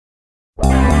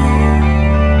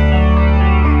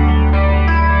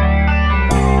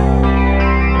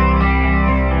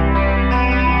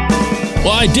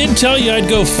I did tell you I'd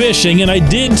go fishing, and I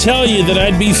did tell you that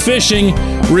I'd be fishing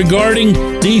regarding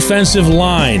defensive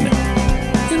line.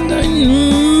 And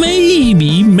I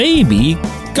maybe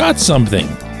got something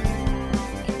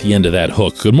at the end of that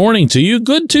hook. Good morning to you.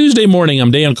 Good Tuesday morning. I'm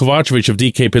Dan Kovacevic of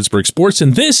DK Pittsburgh Sports,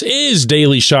 and this is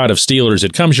Daily Shot of Steelers.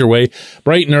 It comes your way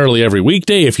bright and early every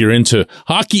weekday. If you're into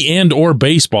hockey and or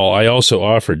baseball, I also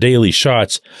offer daily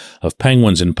shots of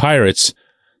Penguins and Pirates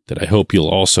that I hope you'll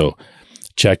also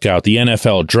check out. The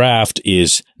NFL draft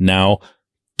is now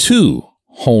 2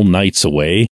 whole nights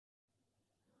away.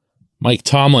 Mike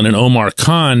Tomlin and Omar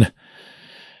Khan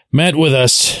met with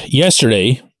us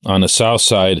yesterday on the South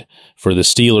Side for the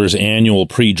Steelers' annual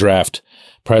pre-draft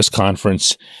press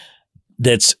conference.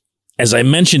 That's, as I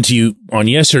mentioned to you on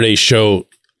yesterday's show,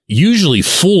 usually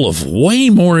full of way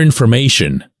more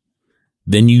information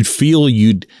than you'd feel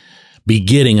you'd be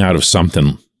getting out of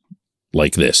something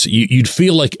like this. You'd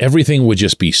feel like everything would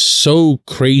just be so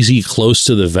crazy close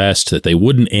to the vest that they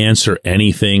wouldn't answer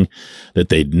anything, that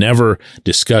they'd never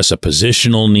discuss a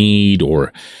positional need,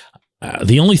 or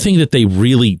the only thing that they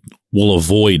really will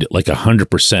avoid like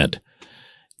 100%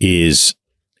 is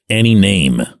any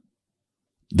name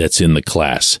that's in the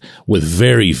class, with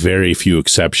very, very few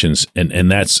exceptions. And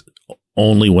that's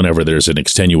only whenever there's an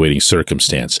extenuating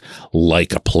circumstance,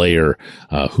 like a player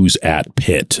who's at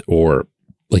Pitt, or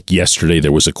like yesterday,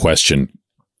 there was a question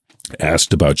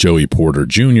asked about Joey Porter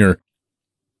Jr.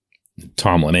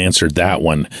 Tomlin answered that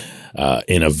one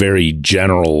in a very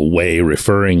general way,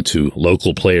 referring to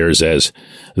local players as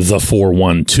the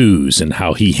 4-1-2s and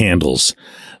how he handles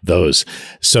those.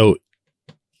 So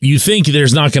you think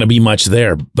there's not going to be much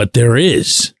there, but there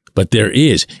is.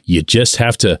 You just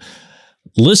have to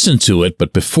listen to it.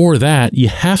 But before that, you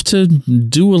have to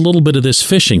do a little bit of this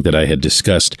fishing that I had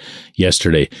discussed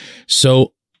yesterday.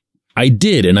 So I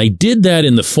did, and I did that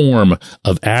in the form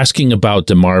of asking about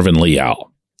DeMarvin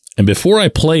Leal. And before I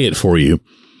play it for you,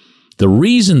 the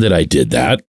reason that I did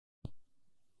that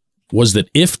was that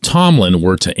if Tomlin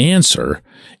were to answer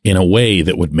in a way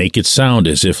that would make it sound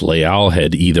as if Leal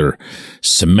had either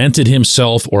cemented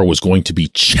himself or was going to be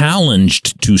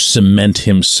challenged to cement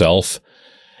himself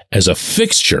as a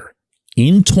fixture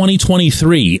in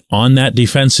 2023 on that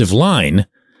defensive line,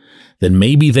 then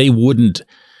maybe they wouldn't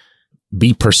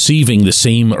be perceiving the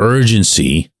same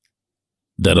urgency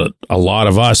that a lot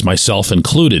of us, myself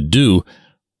included, do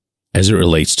as it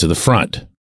relates to the front.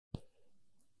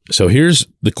 So here's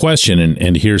the question,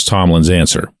 and here's Tomlin's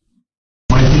answer.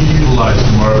 Might you utilize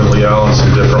DeMarvin Leal in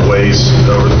some different ways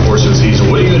over the course of the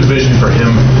season? What do you envision for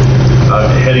him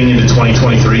heading into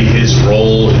 2023, his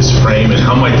role, his frame, and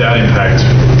how might that impact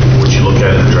what you look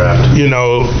at in the draft? You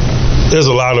know, there's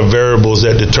a lot of variables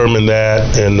that determine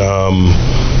that, and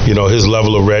his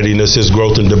level of readiness, his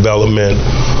growth and development,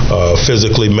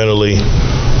 physically, mentally,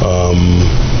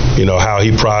 how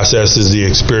he processes the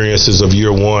experiences of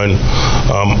year one.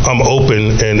 I'm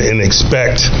open and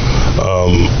expect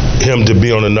him to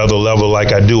be on another level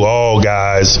like I do all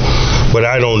guys, but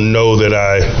I don't know that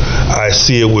I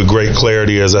see it with great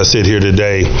clarity as I sit here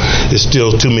today. It's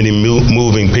still too many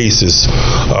moving pieces.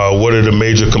 What are the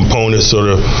major components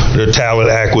or the talent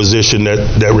acquisition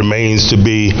that remains to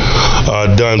be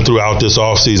done throughout this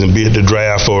offseason, be it the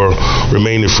draft or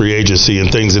remaining free agency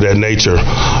and things of that nature.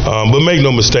 But make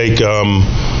no mistake,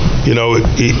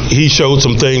 he showed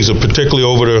some things, particularly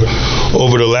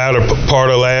over the latter part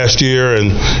of last year,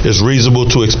 and it's reasonable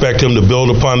to expect him to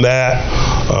build upon that.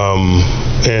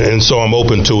 And so I'm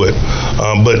open to it,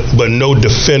 but no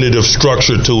definitive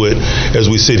structure to it as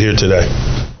we sit here today.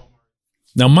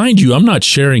 Now, mind you, I'm not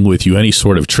sharing with you any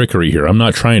sort of trickery here. I'm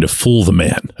not trying to fool the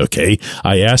man, okay?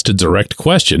 I asked a direct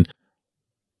question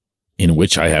in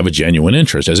which I have a genuine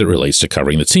interest as it relates to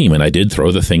covering the team, and I did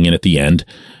throw the thing in at the end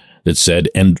that said,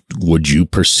 and would you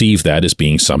perceive that as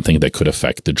being something that could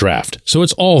affect the draft? So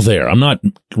it's all there. I'm not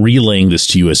relaying this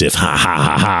to you as if,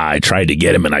 I tried to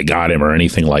get him and I got him or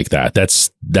anything like that.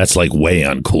 That's like way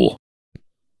uncool.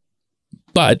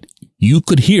 But you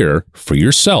could hear for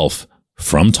yourself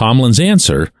from Tomlin's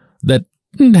answer that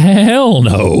hell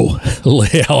no,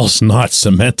 Leal's not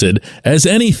cemented as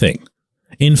anything.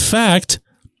 In fact,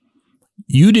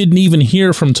 you didn't even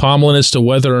hear from Tomlin as to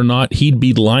whether or not he'd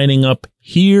be lining up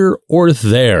here or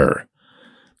there,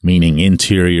 meaning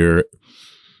interior,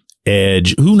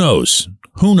 edge. Who knows?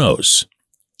 Who knows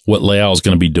what Leal's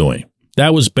going to be doing?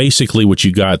 That was basically what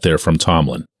you got there from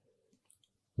Tomlin.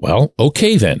 Well,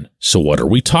 okay then. So what are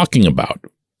we talking about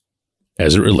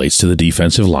as it relates to the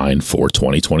defensive line for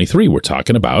 2023? We're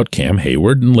talking about Cam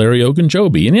Hayward and Larry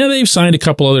Ogunjobi. And yeah, they've signed a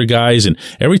couple other guys, and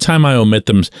every time I omit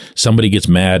them, somebody gets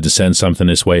mad to send something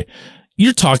this way.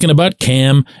 you're talking about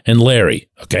Cam and Larry,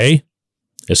 okay?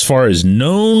 As far as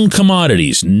known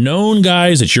commodities, known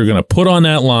guys that you're going to put on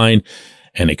that line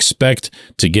and expect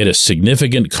to get a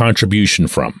significant contribution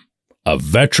from. A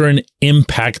veteran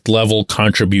impact level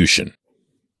contribution.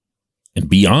 And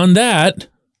beyond that,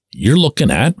 you're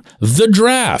looking at the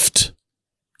draft.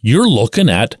 You're looking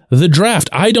at the draft.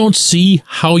 I don't see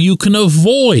how you can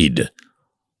avoid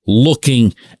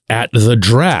looking at the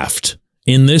draft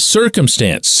in this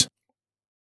circumstance.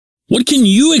 What can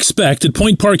you expect at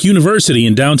Point Park University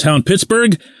in downtown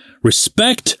Pittsburgh?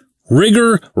 Respect,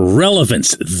 rigor,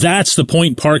 relevance. That's the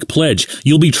Point Park pledge.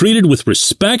 You'll be treated with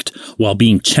respect while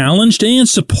being challenged and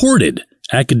supported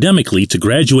academically to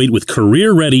graduate with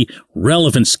career-ready,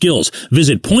 relevant skills.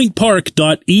 Visit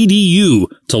pointpark.edu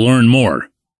to learn more.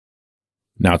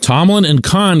 Now, Tomlin and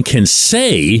Kahn can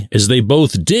say, as they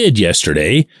both did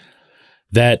yesterday,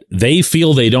 that they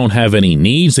feel they don't have any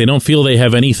needs. They don't feel they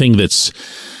have anything that's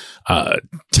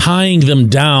tying them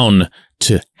down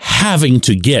to having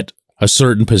to get a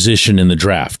certain position in the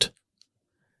draft.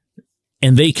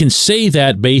 And they can say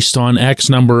that based on X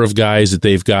number of guys that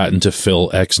they've gotten to fill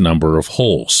X number of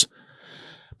holes.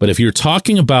 But if you're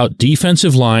talking about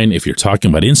defensive line, if you're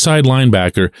talking about inside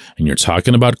linebacker, and you're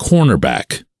talking about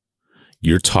cornerback,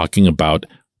 you're talking about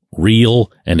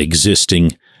real and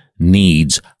existing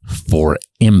needs for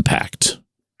impact.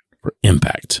 For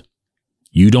impact.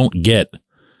 You don't get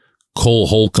Cole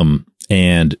Holcomb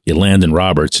and Elandon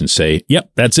Roberts and say, yep,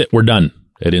 that's it, we're done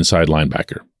at inside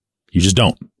linebacker. You just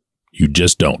don't. You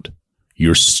just don't.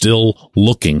 You're still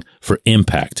looking for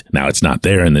impact. Now, it's not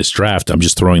there in this draft. I'm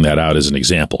just throwing that out as an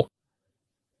example.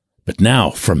 But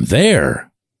now, from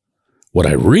there, what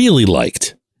I really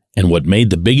liked and what made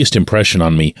the biggest impression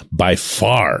on me by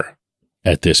far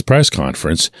at this press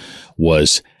conference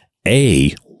was,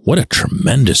 what a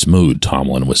tremendous mood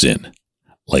Tomlin was in.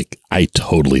 Like, I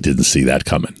totally didn't see that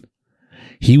coming.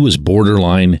 He was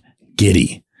borderline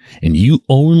giddy, and you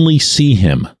only see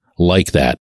him like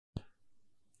that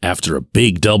after a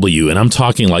big W, and I'm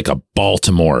talking like a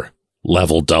Baltimore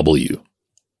level W.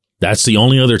 That's the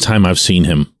only other time I've seen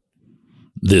him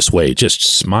this way, just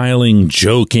smiling,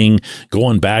 joking,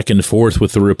 going back and forth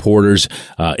with the reporters,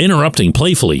 interrupting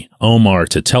playfully Omar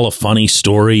to tell a funny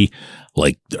story.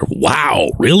 Like,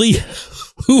 wow, really?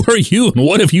 Who are you and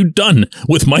what have you done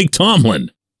with Mike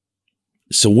Tomlin?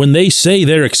 So when they say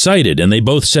they're excited, and they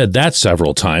both said that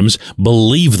several times,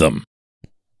 believe them.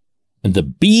 And the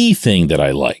B thing that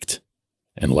I liked,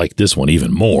 and liked this one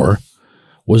even more,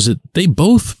 was that they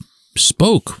both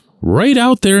spoke right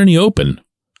out there in the open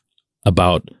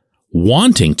about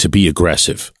wanting to be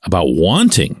aggressive, about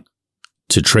wanting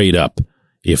to trade up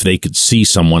if they could see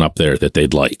someone up there that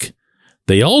they'd like.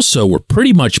 They also were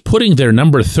pretty much putting their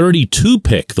number 32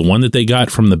 pick, the one that they got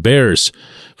from the Bears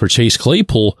for Chase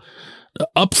Claypool,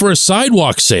 up for a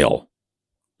sidewalk sale.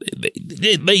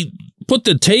 They put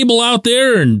the table out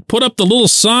there and put up the little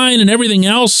sign and everything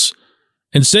else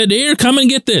and said, here, come and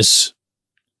get this.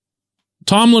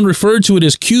 Tomlin referred to it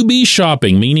as QB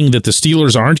shopping, meaning that the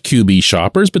Steelers aren't QB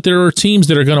shoppers, but there are teams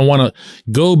that are going to want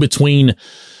to go between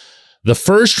the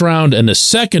first round and the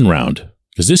second round,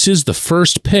 because this is the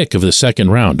first pick of the second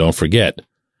round, don't forget.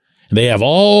 They have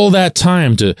all that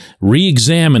time to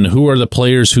re-examine who are the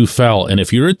players who fell. And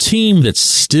if you're a team that's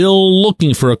still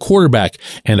looking for a quarterback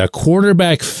and a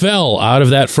quarterback fell out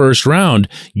of that first round,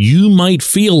 you might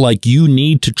feel like you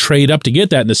need to trade up to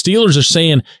get that. And the Steelers are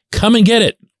saying, come and get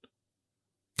it.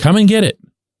 Come and get it.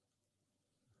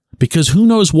 Because who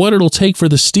knows what it'll take for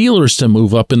the Steelers to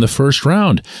move up in the first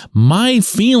round. My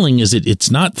feeling is that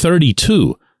it's not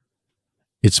 32.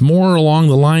 It's more along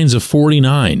the lines of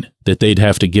 49 that they'd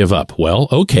have to give up. Well,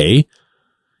 okay,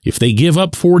 if they give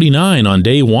up 49 on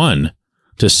day one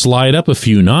to slide up a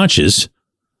few notches,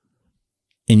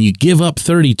 and you give up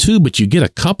 32, but you get a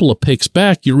couple of picks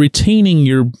back, you're retaining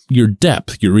your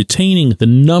depth. You're retaining the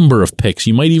number of picks.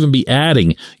 You might even be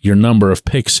adding your number of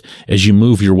picks as you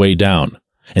move your way down.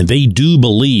 And they do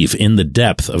believe in the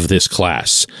depth of this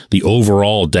class, the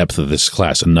overall depth of this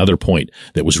class, another point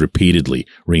that was repeatedly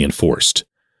reinforced.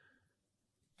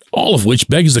 All of which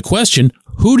begs the question,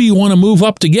 who do you want to move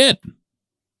up to get?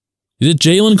 Is it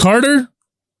Jalen Carter?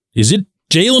 Is it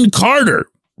Jalen Carter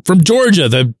from Georgia,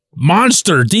 the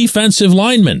monster defensive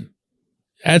lineman?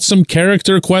 Add some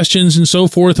character questions and so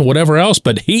forth and whatever else,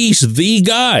 but he's the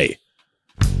guy.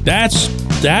 That's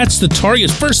the target.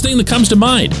 First thing that comes to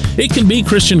mind. It can be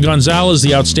Christian Gonzalez,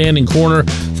 the outstanding corner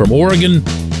from Oregon.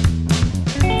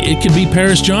 It could be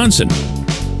Paris Johnson,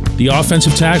 the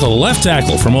offensive tackle, the left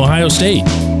tackle from Ohio State.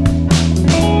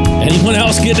 Anyone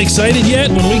else getting excited yet?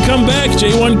 When we come back,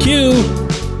 J1Q.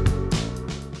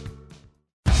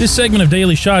 This segment of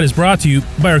Daily Shot is brought to you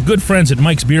by our good friends at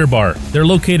Mike's Beer Bar. They're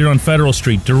located on Federal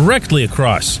Street, directly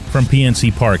across from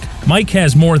PNC Park. Mike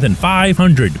has more than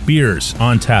 500 beers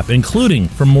on tap, including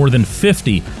from more than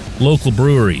 50 local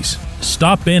breweries.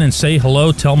 Stop in and say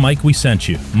hello. Tell Mike we sent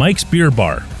you. Mike's Beer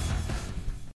Bar.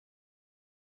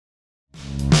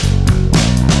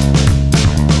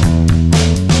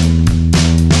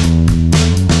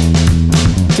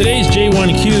 Today's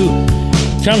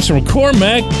J1Q comes from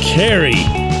Cormac Carey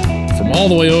from all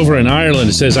the way over in Ireland.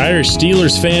 It says, Irish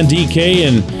Steelers fan DK,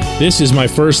 and this is my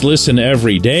first listen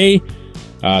every day.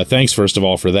 Thanks, first of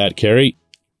all, for that, Carey.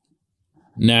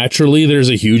 Naturally, there's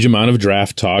a huge amount of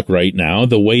draft talk right now.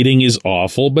 The waiting is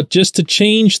awful, but just to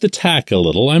change the tack a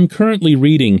little, I'm currently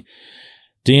reading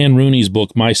Dan Rooney's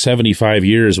book, My 75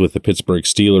 Years with the Pittsburgh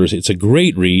Steelers. It's a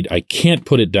great read. I can't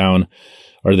put it down.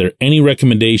 Are there any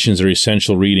recommendations or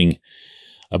essential reading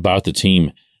about the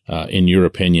team, in your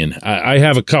opinion? I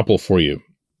have a couple for you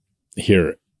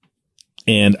here.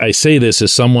 And I say this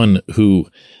as someone who,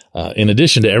 in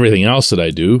addition to everything else that I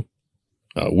do,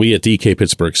 we at DK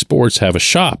Pittsburgh Sports have a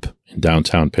shop in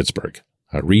downtown Pittsburgh,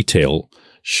 a retail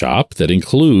shop that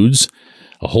includes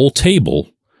a whole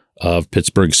table of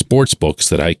Pittsburgh sports books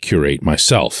that I curate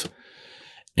myself.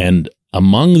 And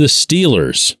among the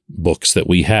Steelers books that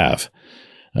we have,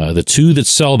 the two that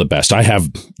sell the best, I have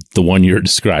the one you're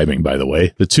describing, by the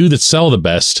way. The two that sell the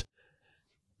best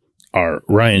are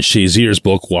Ryan Shazier's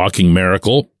book, Walking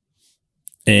Miracle,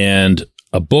 and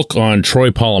a book on Troy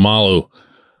Polamalu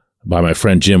by my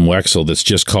friend Jim Wexell that's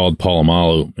just called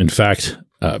Polamalu. In fact,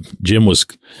 Jim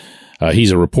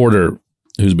he's a reporter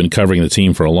who's been covering the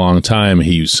team for a long time.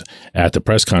 He was at the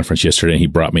press conference yesterday, and he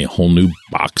brought me a whole new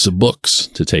box of books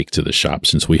to take to the shop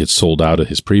since we had sold out of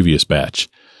his previous batch.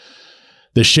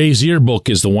 The Shazier book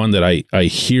is the one that I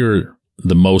hear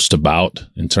the most about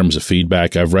in terms of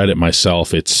feedback. I've read it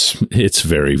myself. It's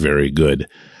very, very good.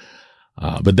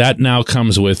 But that now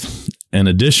comes with an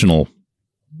additional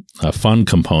fun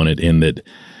component in that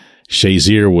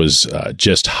Shazier was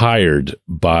just hired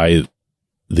by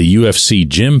the UFC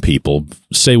gym people.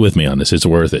 Stay with me on this. It's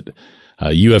worth it.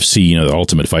 UFC, the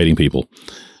Ultimate Fighting people,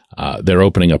 they're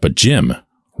opening up a gym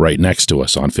right next to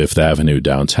us on Fifth Avenue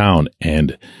downtown,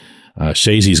 and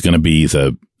Shazier's going to be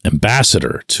the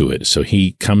ambassador to it. So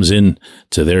he comes in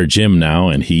to their gym now,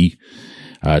 and he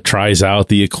tries out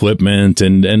the equipment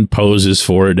and poses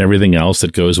for it and everything else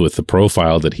that goes with the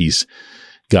profile that he's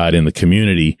got in the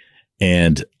community.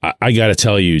 And I got to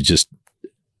tell you, just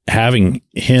having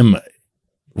him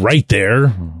right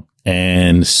there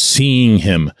and seeing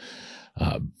him,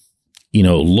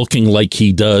 looking like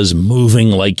he does, moving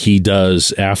like he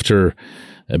does after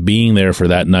being there for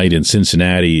that night in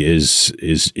Cincinnati is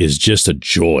just a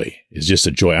joy. It's just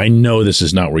a joy. I know this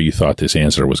is not where you thought this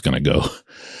answer was going to go.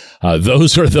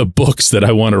 Those are the books that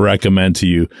I want to recommend to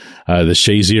you, the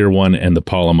Shazier one and the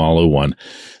Polamalu one.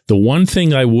 The one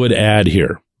thing I would add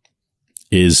here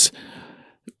is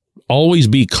always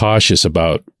be cautious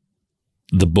about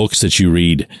the books that you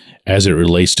read as it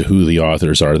relates to who the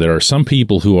authors are. There are some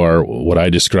people who are what I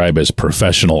describe as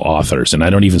professional authors, and I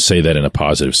don't even say that in a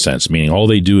positive sense, meaning all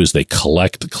they do is they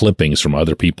collect clippings from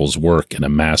other people's work and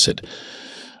amass it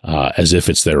as if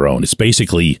it's their own. It's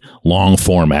basically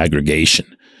long-form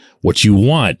aggregation. What you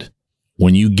want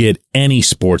when you get any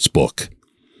sports book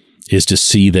is to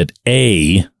see that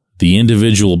A, the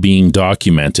individual being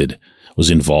documented was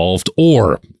involved,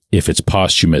 or if it's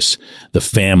posthumous, the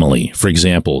family. For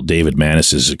example, David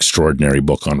Manis's extraordinary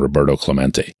book on Roberto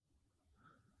Clemente.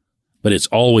 But it's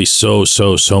always so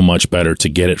much better to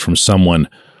get it from someone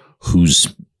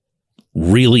who's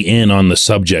really in on the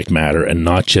subject matter and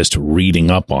not just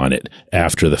reading up on it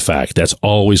after the fact. That's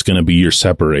always going to be your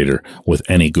separator with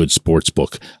any good sports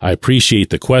book. I appreciate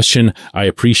the question. I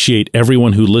appreciate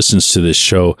everyone who listens to this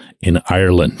show in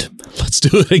Ireland. Let's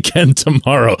do it again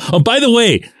tomorrow. Oh, by the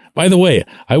way,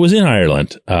 I was in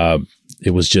Ireland.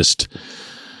 It was just,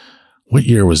 what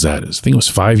year was that? I think it was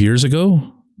 5 years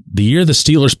ago. The year the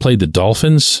Steelers played the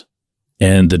Dolphins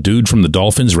and the dude from the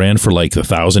Dolphins ran for like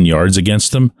 1,000 yards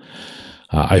against them.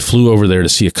 I flew over there to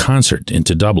see a concert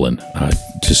into Dublin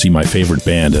to see my favorite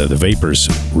band, the Vapors,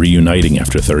 reuniting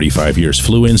after 35 years.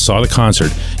 Flew in, saw the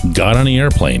concert, got on the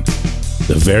airplane.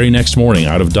 The very next morning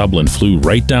out of Dublin, flew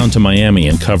right down to Miami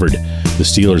and covered the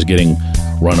Steelers getting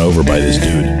run over by this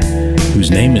dude whose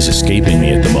name is escaping me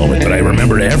at the moment, but I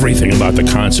remembered everything about the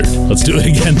concert. Let's do it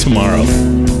again tomorrow.